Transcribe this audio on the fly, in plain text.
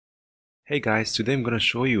Hey guys, today I'm gonna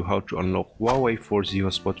show you how to unlock Huawei 4G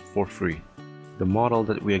hotspot for free. The model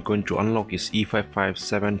that we are going to unlock is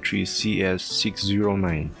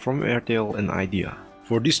E5573CS609 from Airtel and Idea.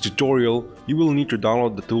 For this tutorial, you will need to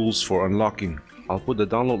download the tools for unlocking. I'll put the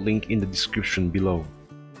download link in the description below.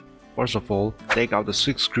 First of all, take out the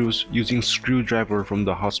 6 screws using screwdriver from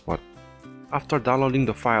the hotspot. After downloading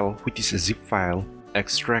the file, which is a zip file,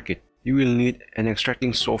 extract it. You will need an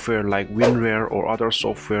extracting software like Winrar or other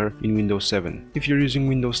software in Windows 7. If you're using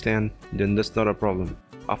Windows 10, then that's not a problem.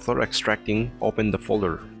 After extracting, open the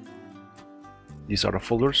folder. These are the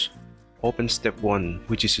folders. Open step 1,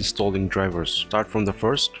 which is installing drivers. Start from the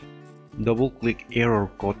first. Double-click error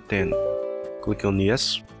code 10. Click on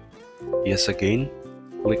yes. Yes again.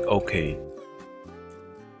 Click OK.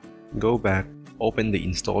 Go back. Open the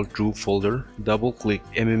install true folder. Double-click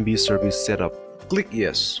MMB service setup. Click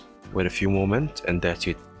yes. Wait a few moments and that's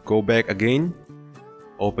it. Go back again.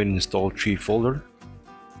 Open install tree folder.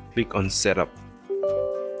 Click on setup.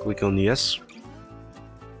 Click on yes.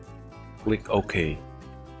 Click OK.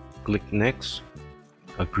 Click next.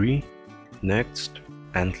 Agree. Next.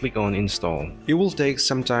 And click on install. It will take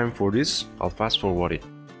some time for this. I'll fast forward it.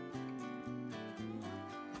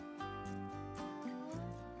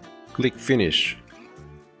 Click finish.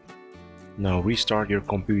 Now restart your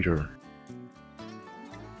computer.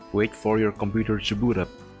 Wait for your computer to boot up.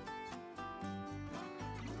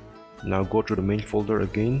 Now go to the main folder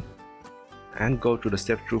again and go to the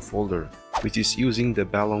step 2 folder, which is using the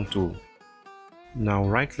Balong tool. Now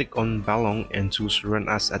right click on Balong and choose Run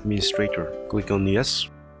as Administrator. Click on yes.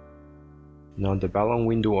 Now the Balong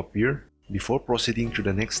window appears. Before proceeding to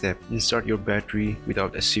the next step, insert your battery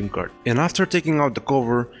without a SIM card. And after taking out the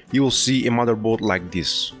cover, you will see a motherboard like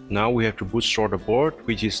this. Now we have to bootstrap the board,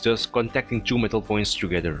 which is just contacting two metal points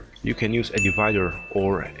together. You can use a divider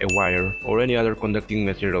or a wire or any other conducting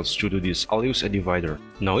materials to do this. I'll use a divider.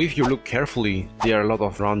 Now if you look carefully, there are a lot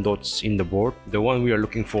of round dots in the board. The one we are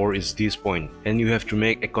looking for is this point. And you have to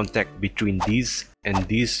make a contact between this and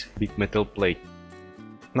this big metal plate.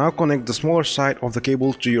 Now connect the smaller side of the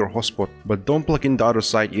cable to your hotspot, but don't plug in the other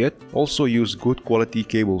side yet. Also use good quality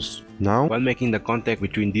cables. Now, while making the contact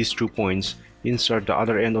between these 2 points, insert the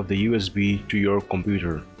other end of the USB to your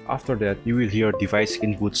computer. After that, you will hear device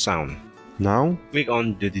input sound. Now, click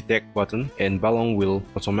on the detect button and Balong will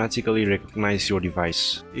automatically recognize your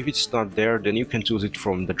device. If it's not there, then you can choose it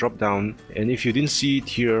from the drop down, and if you didn't see it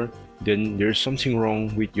here, then there's something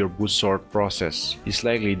wrong with your bootstrap process. It's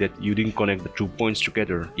likely that you didn't connect the 2 points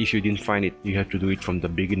together. If you didn't find it, you have to do it from the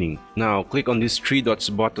beginning. Now click on this 3 dots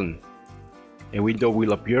button. A window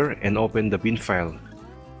will appear and open the bin file.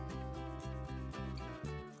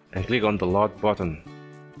 And click on the load button.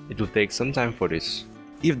 It will take some time for this.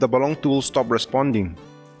 If the Balong tool stops responding,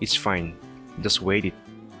 it's fine. Just wait it.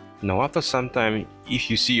 Now after some time, if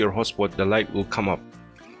you see your hotspot, the light will come up.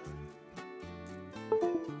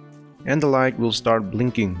 And the light will start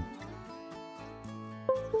blinking.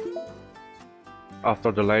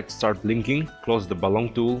 After the light starts blinking, close the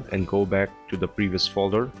Balong tool and go back to the previous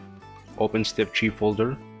folder. Open step 3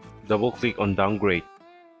 folder. Double click on downgrade.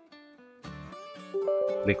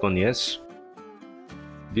 Click on yes.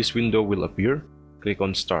 This window will appear. Click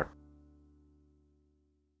on start.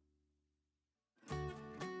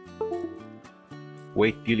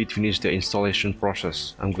 Wait till it finishes the installation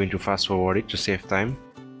process. I'm going to fast forward it to save time.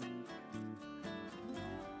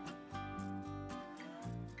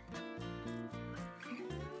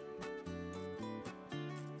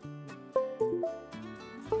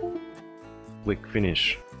 Click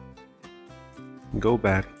finish. Go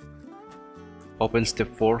back. Open step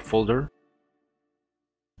 4 folder.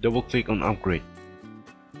 Double click on upgrade.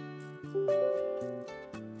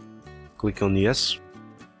 Click on yes.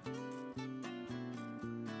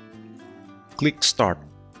 Click start.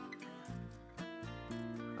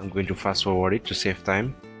 I'm going to fast forward it to save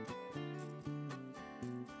time.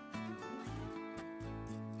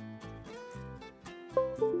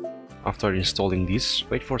 After installing this,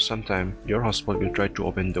 wait for some time. Your hotspot will try to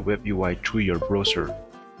open the web UI through your browser.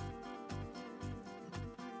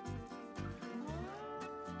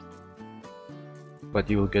 But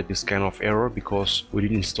you will get this kind of error because we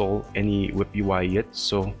didn't install any web UI yet,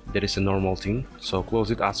 so that is a normal thing. So close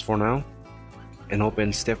it as for now and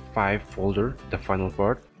open step 5 folder, the final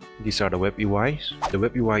part. These are the web UIs. The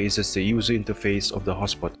web UI is just the user interface of the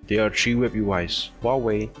hotspot. There are 3 web UIs: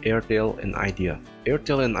 Huawei, Airtel, and Idea.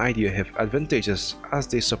 Airtel and Idea have advantages as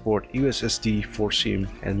they support USSD, 4SIM,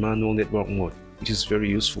 and manual network mode, which is very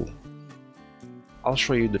useful. I'll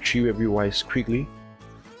show you the 3 web UIs quickly.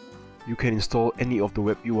 You can install any of the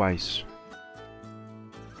web UIs.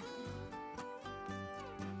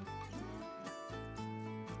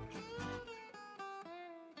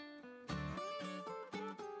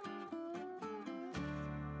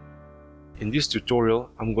 In this tutorial,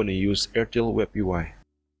 I'm going to use Airtel Web UI.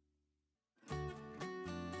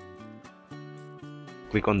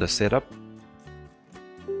 Click on the setup.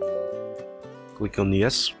 Click on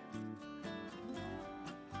yes.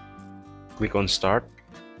 Click on start.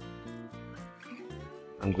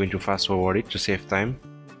 I'm going to fast forward it to save time.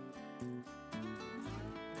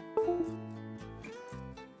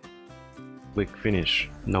 Click finish.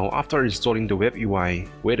 Now after installing the web UI,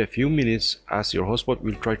 wait a few minutes as your hotspot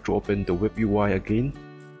will try to open the web UI again.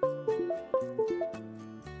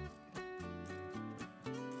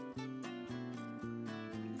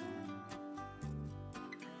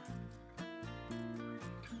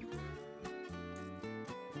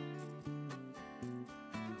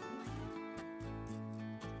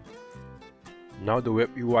 Now the web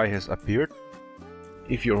UI has appeared.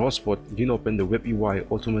 If your hotspot didn't open the web UI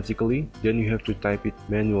automatically, then you have to type it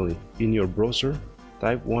manually. In your browser,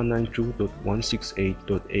 type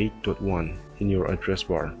 192.168.8.1 in your address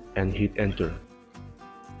bar and hit enter.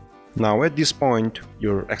 Now at this point,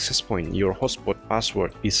 your access point, your hotspot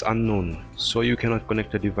password is unknown, so you cannot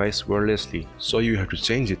connect the device wirelessly, so you have to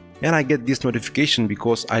change it. And I get this notification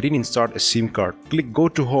because I didn't start a SIM card. Click go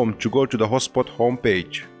to home to go to the hotspot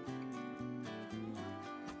homepage.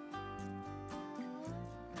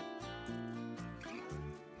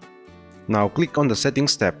 Now click on the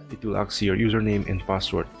settings tab. It will ask your username and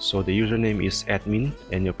password. So the username is admin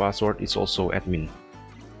and your password is also admin.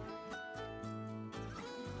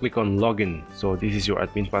 Click on login. So this is your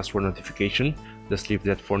admin password notification. Just leave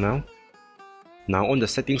that for now. Now on the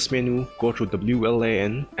settings menu, go to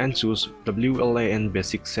WLAN and choose WLAN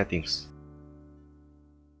basic settings.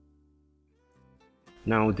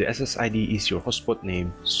 Now the SSID is your hotspot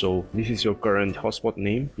name. So this is your current hotspot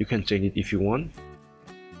name. You can change it if you want.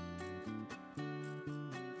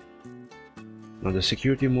 Now the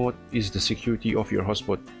security mode is the security of your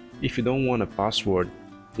hotspot. If you don't want a password,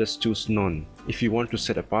 just choose none. If you want to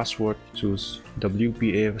set a password, choose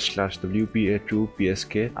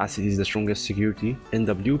WPA/WPA2PSK as it is the strongest security, and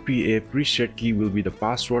WPA pre-shared key will be the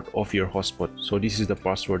password of your hotspot. So this is the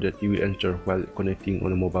password that you will enter while connecting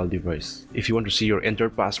on a mobile device. If you want to see your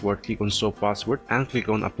entered password, click on show password and click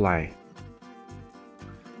on apply.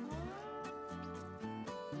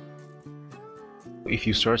 If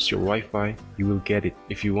you search your Wi-Fi, you will get it.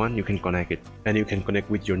 If you want, you can connect it. And you can connect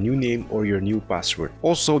with your new name or your new password.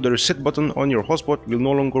 Also, the reset button on your hotspot will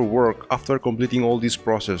no longer work after completing all this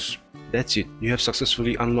process. That's it. You have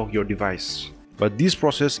successfully unlocked your device. But this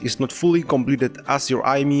process is not fully completed as your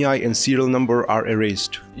IMEI and serial number are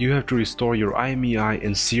erased. You have to restore your IMEI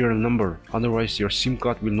and serial number. Otherwise, your SIM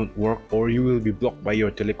card will not work or you will be blocked by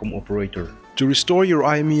your telecom operator. To restore your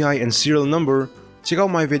IMEI and serial number, check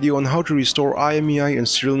out my video on how to restore IMEI and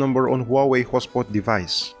serial number on Huawei hotspot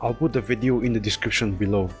device. I'll put the video in the description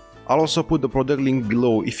below. I'll also put the product link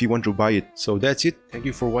below if you want to buy it. So that's it. Thank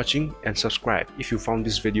you for watching and subscribe if you found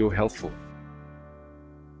this video helpful.